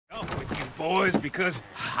boys, because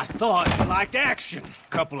I thought you liked action.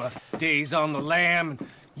 Couple of days on the lam, and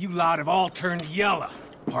you lot have all turned yellow.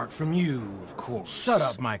 Apart from you, of course. Shut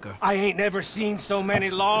up, Micah. I ain't never seen so many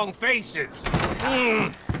long faces.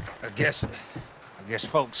 I guess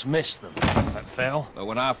folks miss them. That fell. But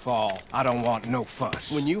when I fall, I don't want no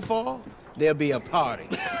fuss. When you fall, there'll be a party.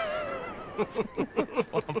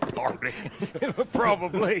 Party?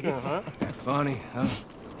 Probably. That funny, huh?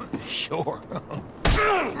 Sure.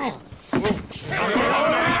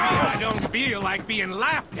 I don't feel like being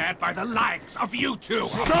laughed at by the likes of you two.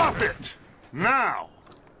 Stop it! Now!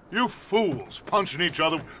 You fools punching each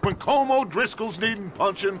other when Como Driscoll's needing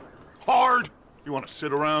punching. Hard. You want to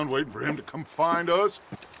sit around waiting for him to come find us?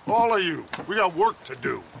 All of you, we got work to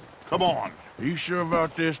do. Come on. Are you sure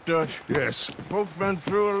about this, Dutch? Yes. Folks been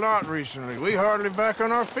through a lot recently. We hardly back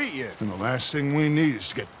on our feet yet. And the last thing we need is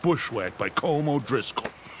to get bushwhacked by Como Driscoll.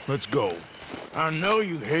 Let's go. I know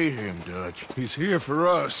you hate him, Dutch. He's here for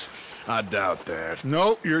us. I doubt that.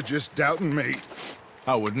 No, you're just doubting me.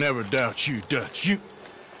 I would never doubt you, Dutch.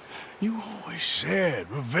 You always said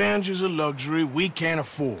revenge is a luxury we can't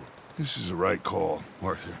afford. This is the right call,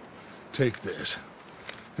 Arthur. Take this.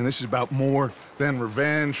 And this is about more than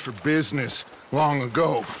revenge for business long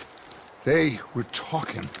ago. They were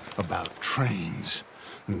talking about trains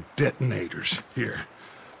and detonators here.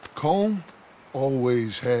 Colm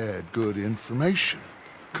always had good information.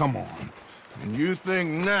 Come on. And you think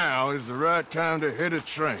now is the right time to hit a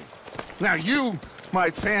train? Now you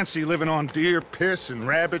might fancy living on deer piss and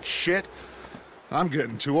rabbit shit. I'm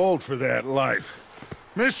getting too old for that life.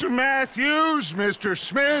 Mr. Matthews, Mr.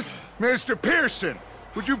 Smith, Mr. Pearson,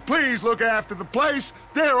 would you please look after the place?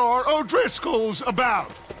 There are O'Driscolls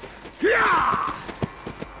about. Yeah!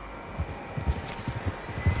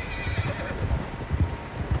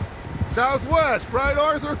 Southwest, right,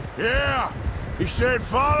 Arthur? Yeah. He said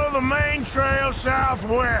follow the main trail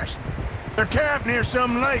southwest. They're camped near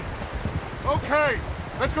some lake. Okay,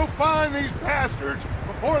 let's go find these bastards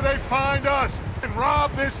before they find us and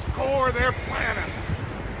rob this score they're planning.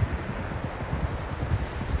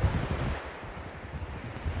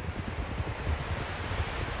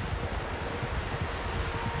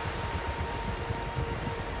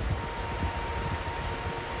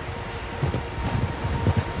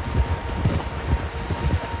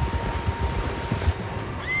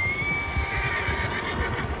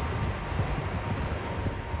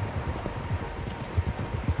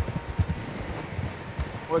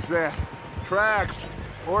 What's that? Tracks.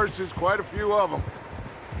 Horses, quite a few of them.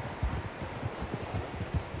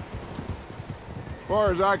 As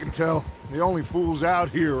far as I can tell, the only fools out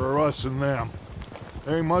here are us and them.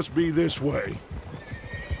 They must be this way.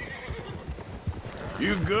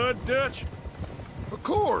 You good, Dutch? Of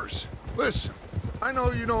course. Listen, I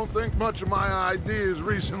know you don't think much of my ideas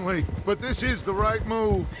recently, but this is the right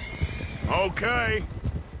move. Okay.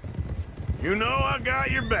 You know I got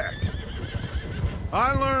your back.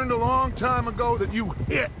 I learned a long time ago that you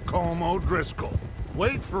hit Colm O'Driscoll.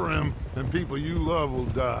 Wait for him, and people you love will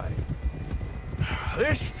die.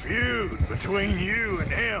 This feud between you and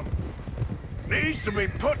him needs to be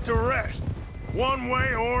put to rest, one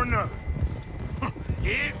way or another.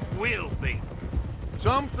 It will be.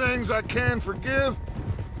 Some things I can forgive,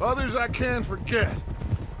 others I can forget.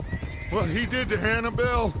 What he did to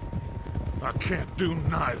Annabelle, I can't do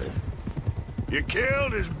neither. You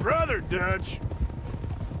killed his brother, Dutch.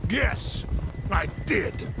 Yes, I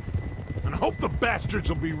did. And I hope the bastards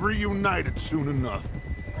will be reunited soon enough.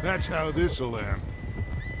 That's how this'll end.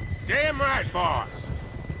 Damn right, boss.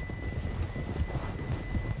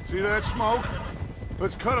 See that smoke?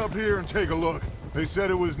 Let's cut up here and take a look. They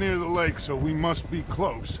said it was near the lake, so we must be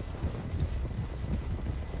close.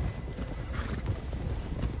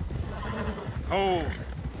 Hold.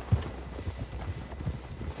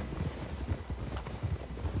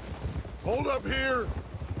 Hold up here.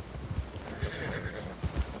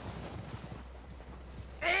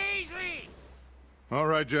 Easy! All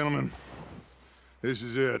right, gentlemen. This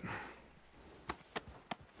is it.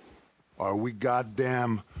 Are we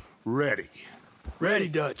goddamn ready? Ready,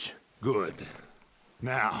 Dutch. Good.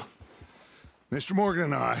 Now, Mr. Morgan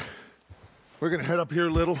and I, we're gonna head up here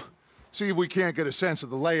a little, see if we can't get a sense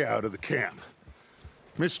of the layout of the camp.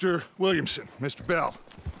 Mr. Williamson, Mr. Bell,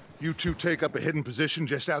 you two take up a hidden position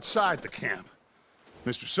just outside the camp.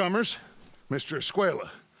 Mr. Summers, Mr. Escuela,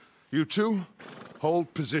 you two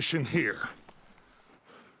hold position here.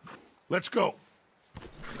 Let's go.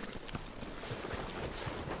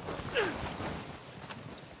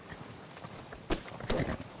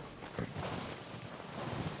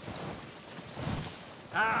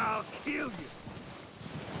 I'll kill you.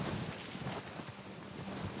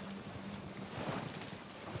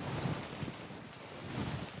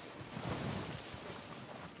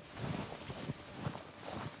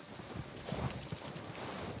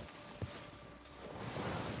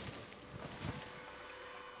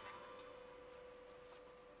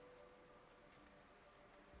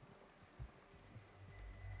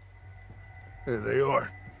 There they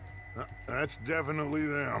are. That's definitely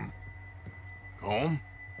them. Home?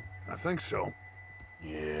 I think so.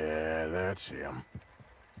 Yeah, that's him.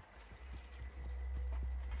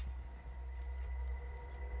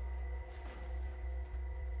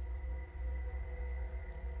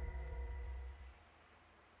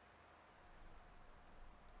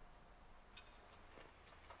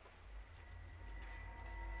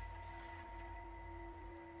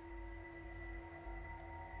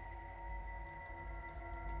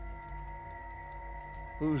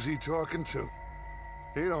 Who's he talking to?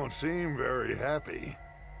 He don't seem very happy.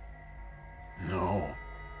 No.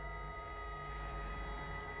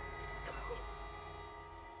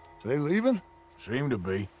 They leaving? Seem to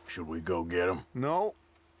be. Should we go get him? No.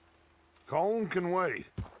 Colm can wait.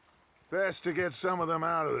 Best to get some of them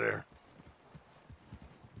out of there.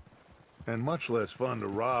 And much less fun to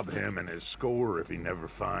rob him and his score if he never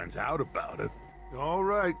finds out about it. All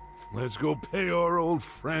right, let's go pay our old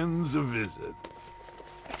friends a visit.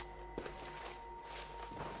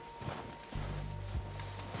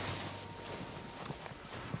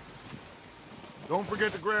 Don't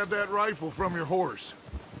forget to grab that rifle from your horse.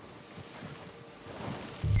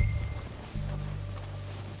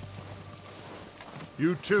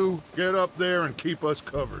 You two, get up there and keep us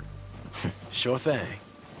covered. Sure thing.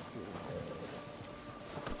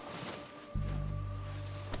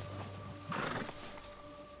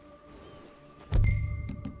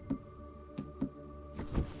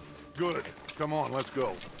 Good. Come on, let's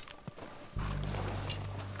go.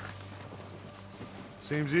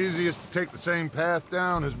 Seems easiest to take the same path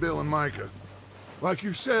down as Bill and Micah. Like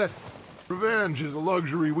you said, revenge is a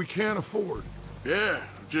luxury we can't afford. Yeah,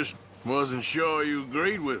 just wasn't sure you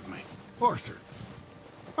agreed with me. Arthur.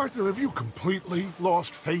 Arthur, have you completely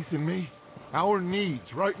lost faith in me? Our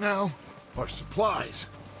needs right now are supplies,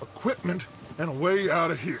 equipment, and a way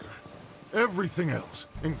out of here. Everything else,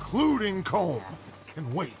 including Colm,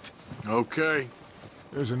 can wait. Okay.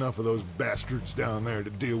 There's enough of those bastards down there to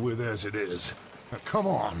deal with as it is. Now, come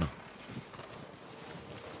on.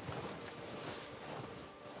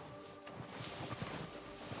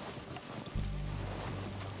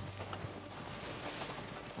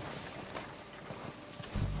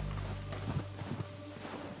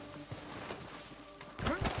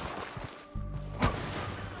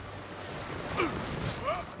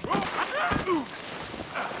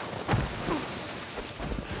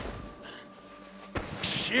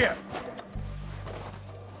 Shit!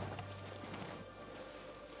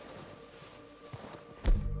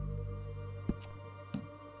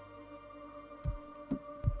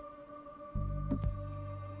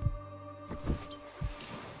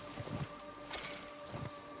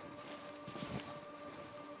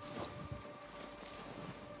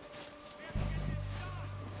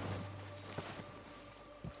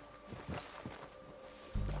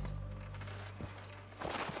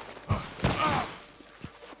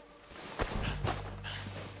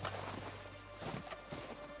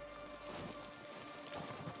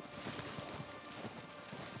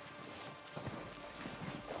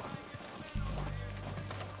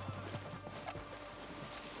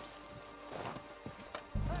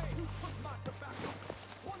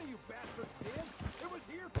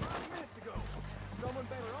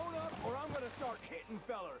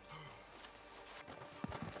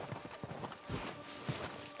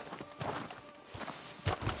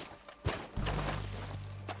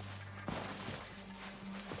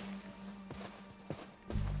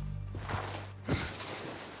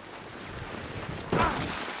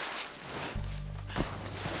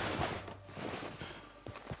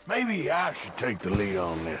 Maybe I should take the lead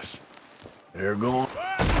on this. They're going... They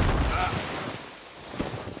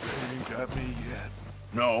ain't got me yet.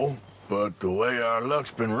 No, but the way our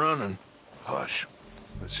luck's been running... Hush.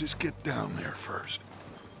 Let's just get down there first.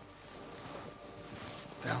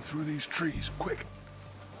 Down through these trees, quick.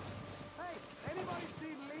 Hey, anybody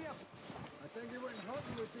seen Liam? I think he went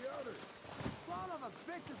hunting with the others. Son of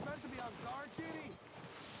a bitch is meant to be on guard duty.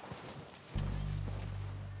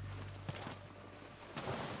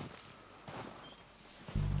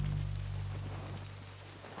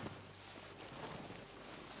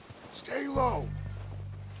 Stay low.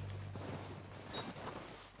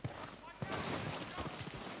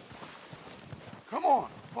 Come on,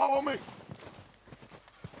 follow me.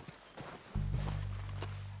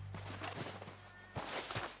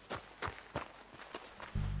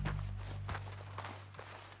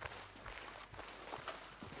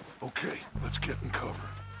 Okay, let's get in cover.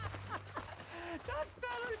 That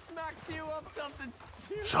fella smacked you up something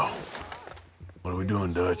stupid. So, what are we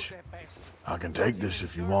doing, Dutch? I can take this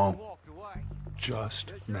if you want.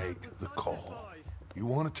 Just make the call. You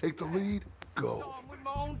want to take the lead? go. Saw him with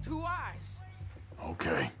my own 2 eyes.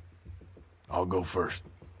 Okay. I'll go first.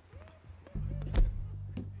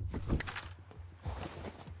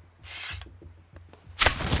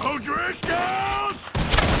 O'Driscolls!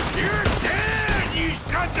 You're dead, you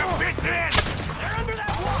sons of bitches! They're under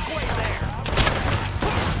that walkway there.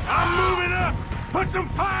 I'm moving up! Put some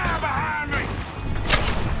fire behind me!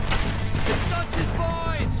 It's Dutch's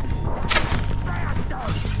boys.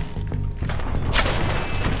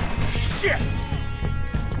 Shit!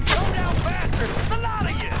 Go down faster. The lot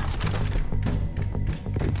of you.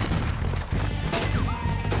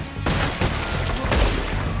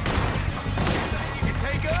 You can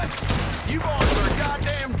take us? You boys are a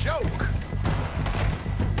goddamn joke.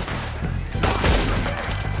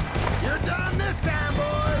 You're done this time,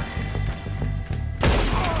 boys.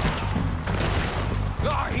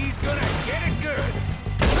 Oh, he's gonna get it good.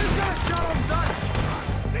 Who's gonna shut him, Dutch?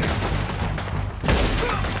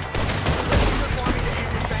 Just want me to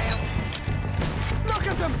end it, fam. Look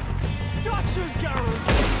at them! Dutch's girls!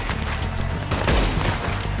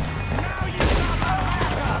 Now you got my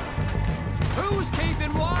backup. Who's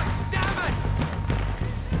keeping watch? Damn it!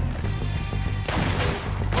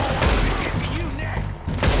 Oh, I'm gonna get to you next.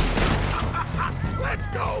 Let's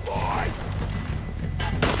go, boys!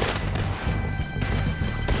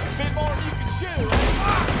 Bit more than you can chew.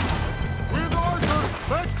 With Arthur,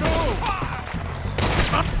 let's go!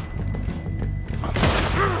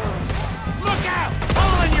 Look out!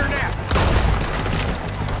 Hole in your neck!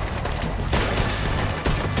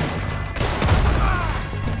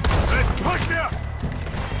 Let's push up!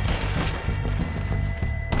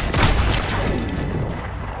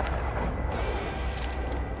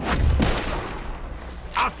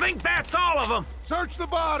 I think that's all of them! Search the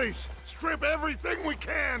bodies! Strip everything we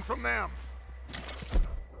can from them!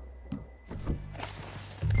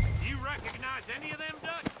 You recognize any of them,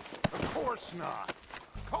 Dutch? Of course not.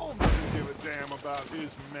 Coleman doesn't give a damn about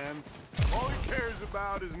his men. All he cares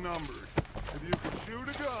about is numbers. If you can shoot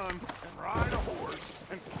a gun and ride a horse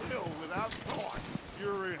and kill without thought,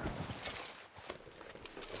 you're in.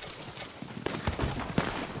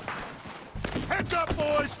 Heads up,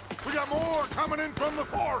 boys! We got more coming in from the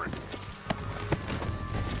forest!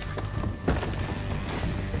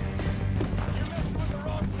 You're messing with the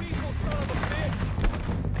wrong people, son of a bitch!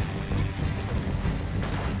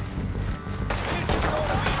 This is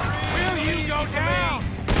gonna be real easy go down?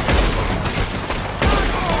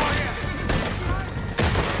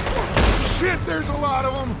 Shit, there's a lot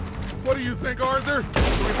of them! What do you think, Arthur?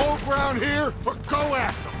 Do we hold ground here or go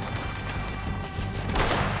at them?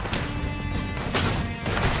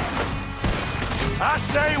 I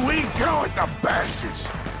say we go at the bastards!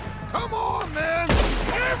 Come on, then!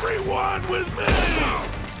 Everyone with me!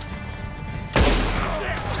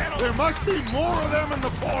 There must be more of them in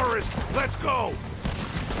the forest. Let's go!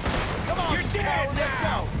 Come on, you're dead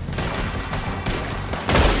now!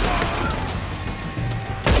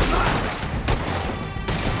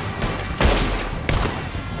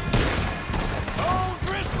 Oh,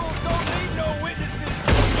 Driscolls don't need no witnesses!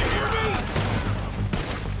 You hear me?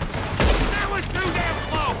 That was too damn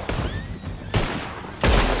close!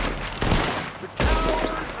 The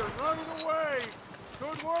cowards are running away!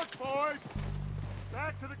 Good work, boys!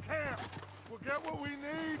 Back to the camp. We'll get what we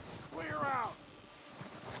need, clear out.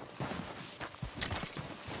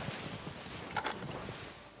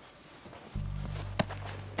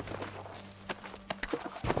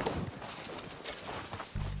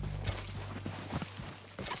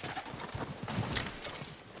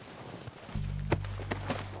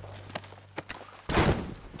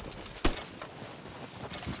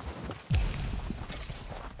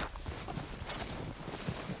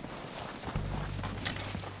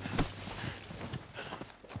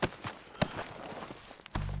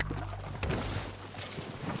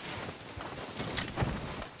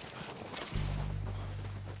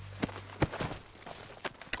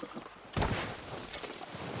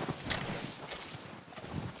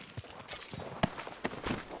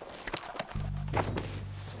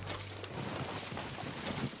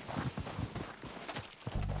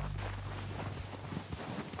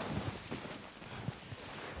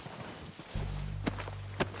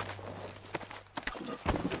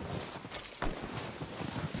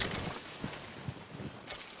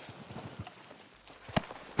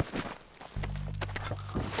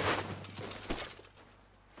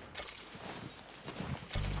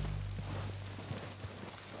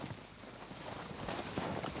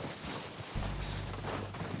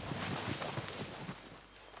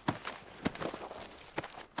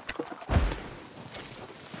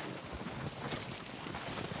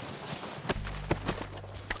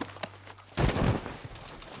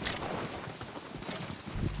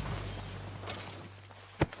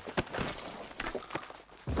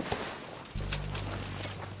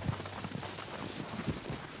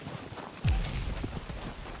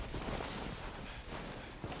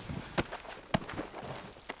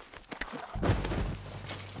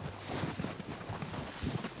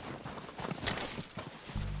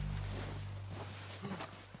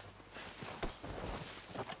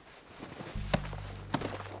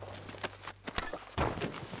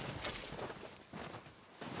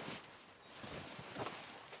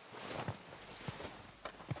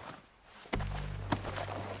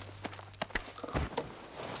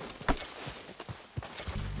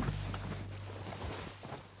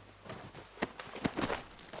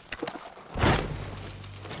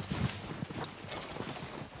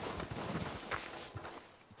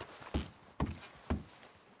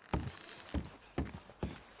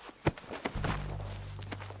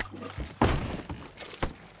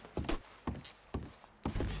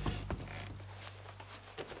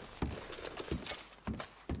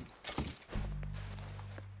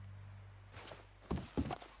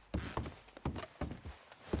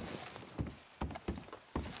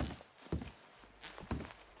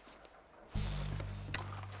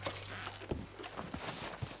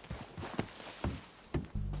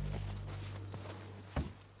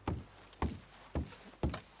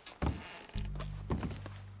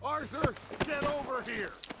 Arthur, get over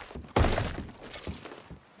here!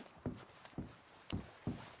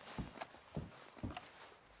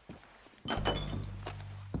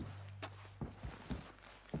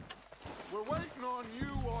 We're waiting on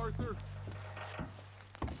you, Arthur.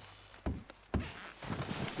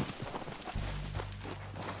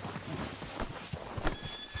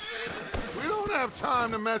 We don't have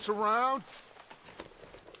time to mess around.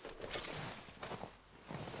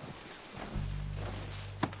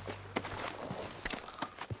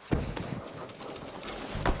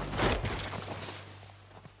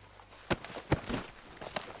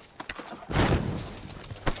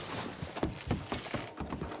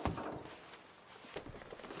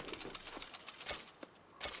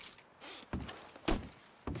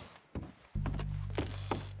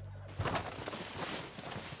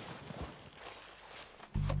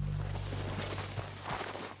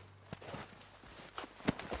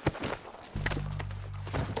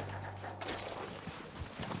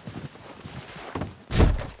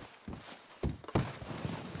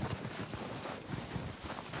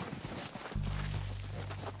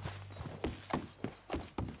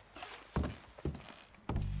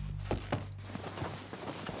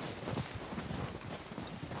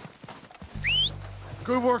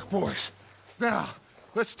 Good work, boys. Now,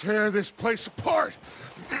 let's tear this place apart.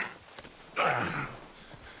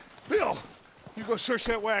 Bill, you go search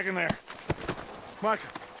that wagon there. Micah,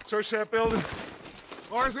 search that building.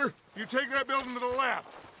 Arthur, you take that building to the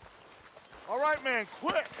left. All right, man,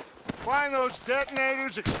 quick. Find those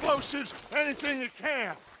detonators, explosives, anything you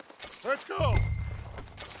can. Let's go.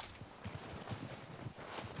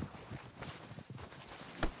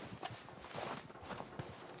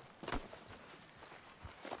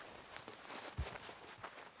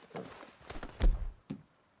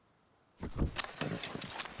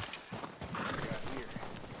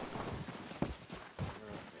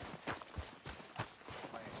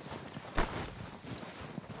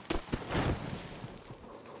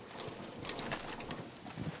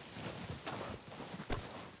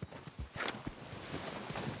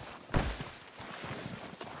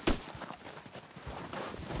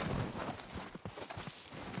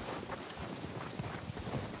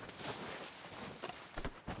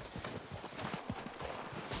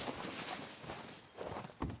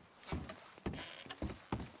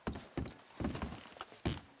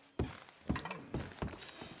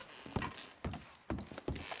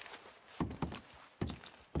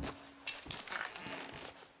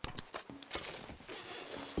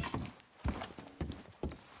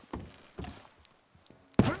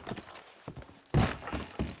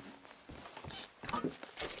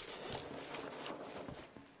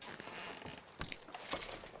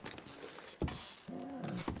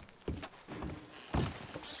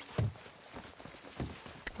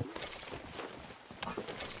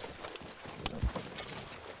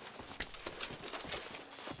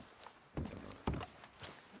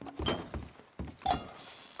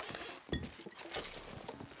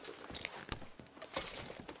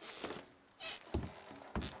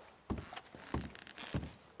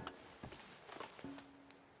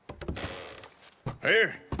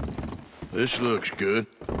 Here. This looks good.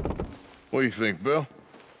 What do you think, Bill?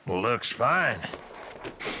 Looks fine.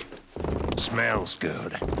 Smells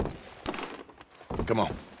good. Come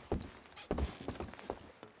on.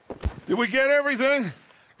 Did we get everything?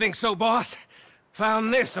 Think so, boss?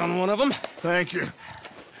 Found this on one of them. Thank you.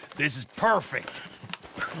 This is perfect.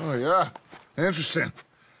 Oh, yeah? Interesting.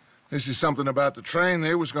 This is something about the train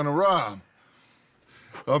they was gonna rob.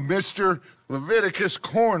 A Mr. Leviticus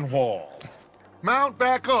Cornwall. Mount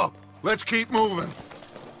back up. Let's keep moving.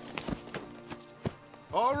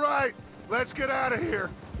 All right, let's get out of here.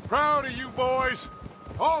 Proud of you boys.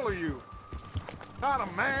 All of you. Not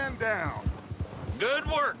a man down. Good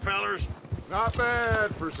work, fellers. Not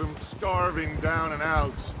bad for some starving down and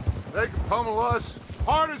outs. They can pummel us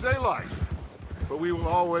hard as they like. But we will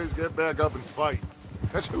always get back up and fight.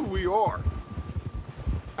 That's who we are.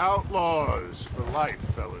 Outlaws for life,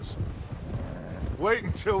 fellas. Wait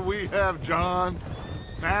until we have John,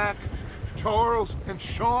 Mac, Charles, and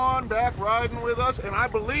Sean back riding with us, and I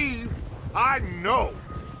believe, I know,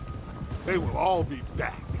 they will all be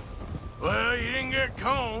back. Well, you didn't get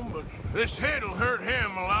Combe, but this hit'll hurt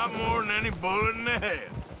him a lot more than any bullet in the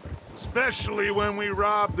head. Especially when we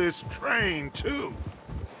rob this train, too.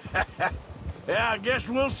 Yeah, I guess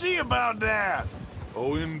we'll see about that.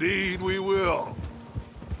 Oh, indeed we will.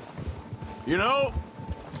 You know,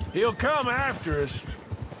 he'll come after us.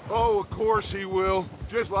 Oh, of course he will,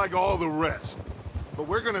 just like all the rest. But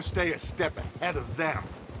we're gonna stay a step ahead of them.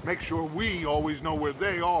 Make sure we always know where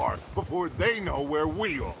they are before they know where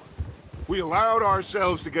we are. We allowed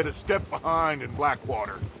ourselves to get a step behind in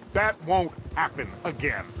Blackwater. That won't happen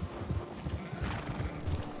again.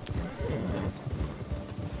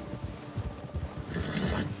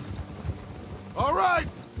 All right,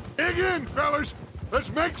 dig in, fellas. Let's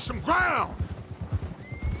make some ground.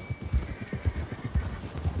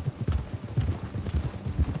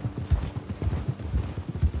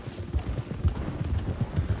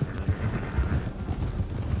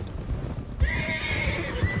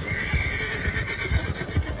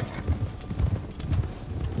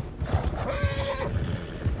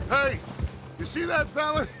 Hey, you see that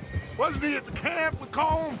fella? Wasn't he at the camp with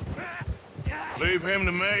Colm? Leave him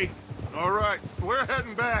to me. All right, we're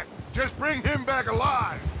heading back. Just bring him back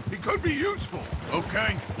alive. He could be useful.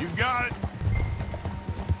 Okay, you got it.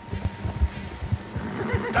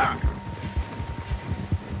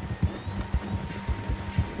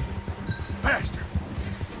 Faster.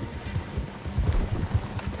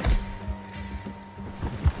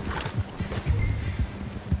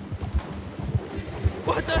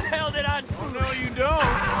 What the hell did I do? Oh, no, you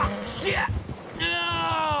don't. Shit!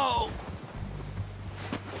 No!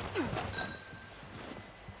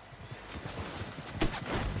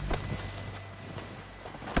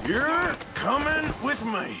 You're coming with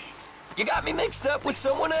me. You got me mixed up with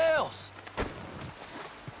someone else.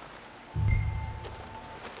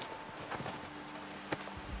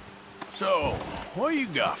 So, what you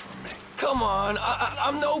got for me? Come on,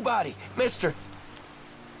 I'm nobody, mister.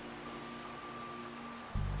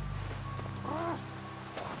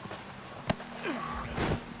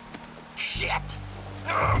 Shit!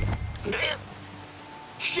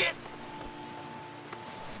 Shit!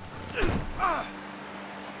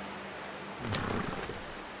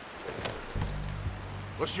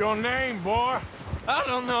 What's your name, boy? I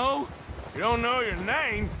don't know. You don't know your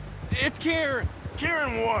name? It's Kieran.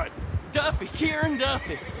 Kieran what? Duffy, Kieran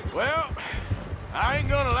Duffy. Well, I ain't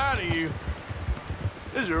gonna lie to you.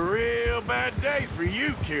 This is a real bad day for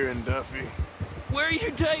you, Kieran Duffy. Where are you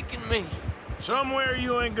taking me? Somewhere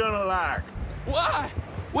you ain't gonna like. Why?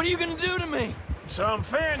 What are you gonna do to me?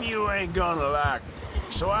 Something you ain't gonna like.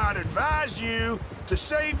 So I'd advise you to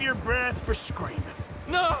save your breath for screaming.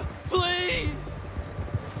 No, please!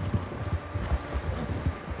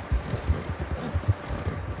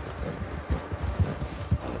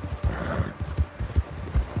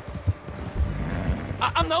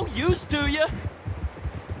 I'm no use to you.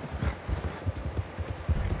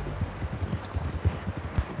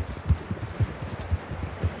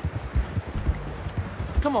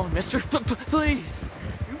 Come on, mister. Please.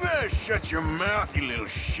 You better shut your mouth, you little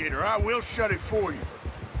shit, or I will shut it for you.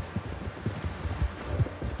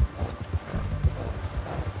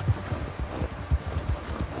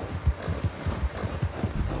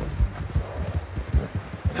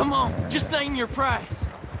 Come on, just name your price.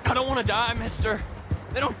 I don't want to die, mister.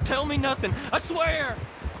 They don't tell me nothing, I swear!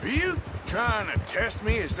 Are you trying to test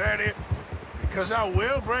me, is that it? Because I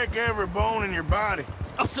will break every bone in your body.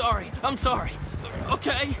 I'm sorry,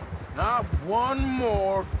 okay? Not one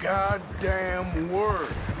more goddamn word.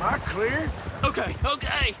 Am I clear?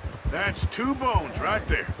 Okay. That's 2 bones right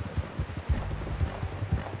there.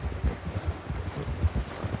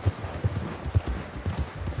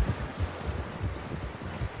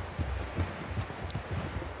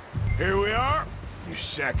 Here we are, you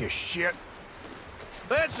sack of shit.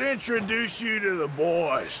 Let's introduce you to the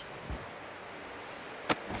boys.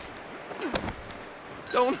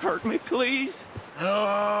 Don't hurt me, please.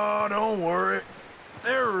 Oh, don't worry.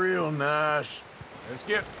 They're real nice. Let's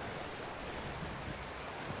get...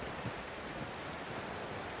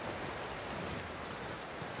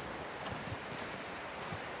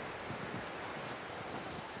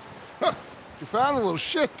 Huh. You found a little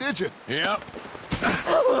shit, did you? Yep.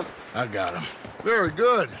 I got him. Very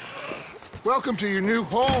good. Welcome to your new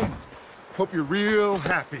home. Hope you're real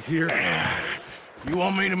happy here. You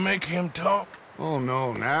want me to make him talk? Oh,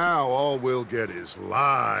 no, now all we'll get is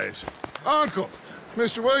lies. Uncle,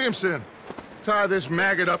 Mr. Williamson, tie this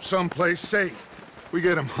maggot up someplace safe. We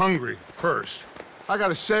get him hungry first. I got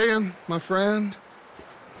a saying, my friend.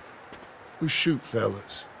 We shoot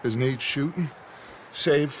fellas as need shooting,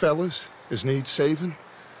 save fellas as need saving,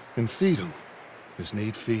 and feed 'em as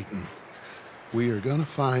need feeding. We are gonna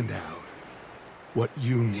find out what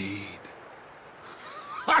you need.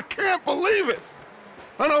 I can't believe it!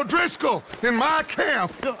 An O'Driscoll in my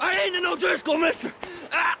camp! I ain't an O'Driscoll, mister!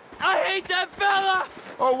 I hate that fella!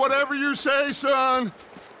 Oh, whatever you say, son.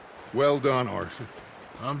 Well done, Arthur.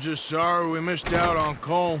 I'm just sorry we missed out on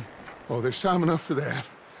Colm. Oh, there's time enough for that.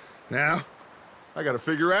 Now, I gotta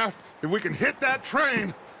figure out if we can hit that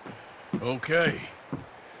train. Okay.